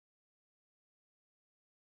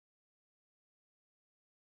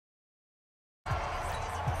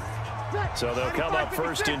So they'll come up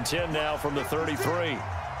 1st and 10 now from the 33.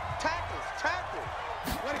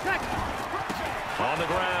 On the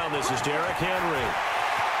ground, this is Derrick Henry.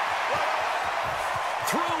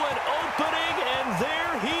 Through an opening, and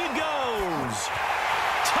there he goes.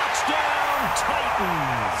 Touchdown,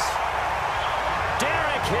 Titans.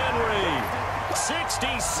 Derrick Henry,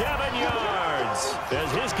 67 yards,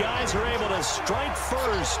 as his guys are able to strike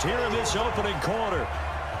first here in this opening quarter.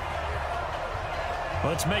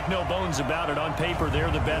 Let's make no bones about it. On paper,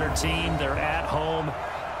 they're the better team. They're at home.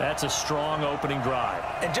 That's a strong opening drive.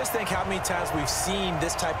 And just think how many times we've seen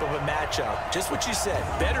this type of a matchup. Just what you said,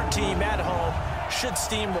 better team at home, should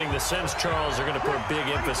steam. The Sens, Charles, are going to put a big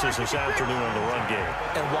emphasis this afternoon on the run game.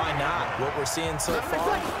 And why not? What we're seeing so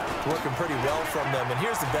far, working pretty well from them. And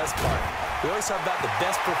here's the best part. We always talk about the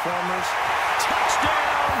best performers.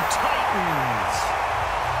 Touchdown, Titans!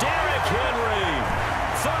 Derrick Henry,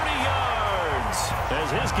 30 yards, as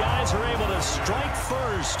his guys are able to strike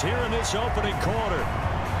first here in this opening quarter.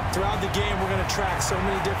 Throughout the game, we're going to track so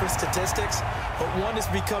many different statistics, but one is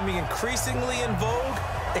becoming increasingly in vogue: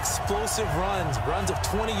 explosive runs of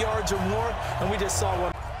 20 yards or more, and we just saw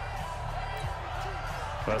one.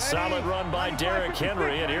 A solid run by Derrick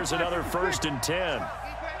Henry, and here's another 1st and 10.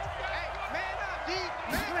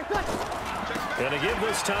 Going to give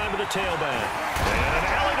this time to the tailback. And an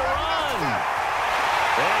alley to run.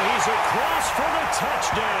 And he's across for the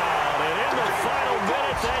touchdown. And in the final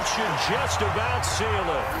minute, that should just about seal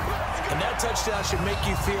it. And that touchdown should make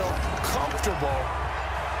you feel comfortable.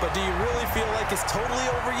 But do you really feel like it's totally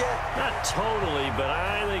over yet? Not totally, but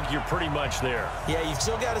I think you're pretty much there. Yeah, you've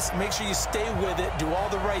still got to make sure you stay with it, do all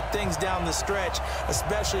the right things down the stretch,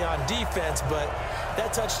 especially on defense. But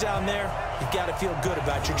that touchdown there, you've got to feel good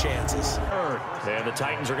about your chances. And the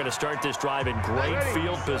Titans are going to start this drive in great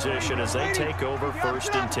field position as they take over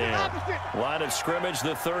 1st and 10. Line of scrimmage,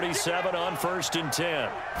 the 37 on 1st and 10.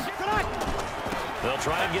 They'll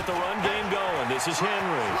try and get the run game going. This is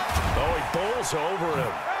Henry. Oh, he bowls over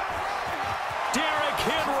him. Derrick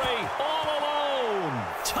Henry all alone.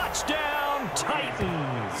 Touchdown,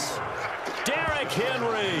 Titans. Derrick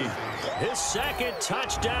Henry, his 2nd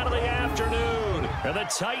touchdown of the afternoon. And the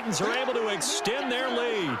Titans are able to extend their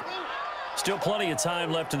lead. Still plenty of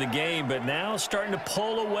time left in the game, but now starting to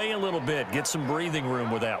pull away a little bit. Get some breathing room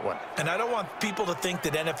with that one. And I don't want people to think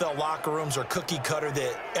that NFL locker rooms are cookie cutter,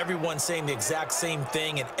 that everyone's saying the exact same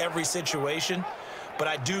thing in every situation. But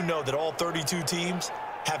I do know that all 32 teams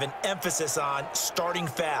have an emphasis on starting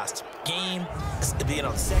fast. Game,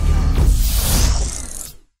 second.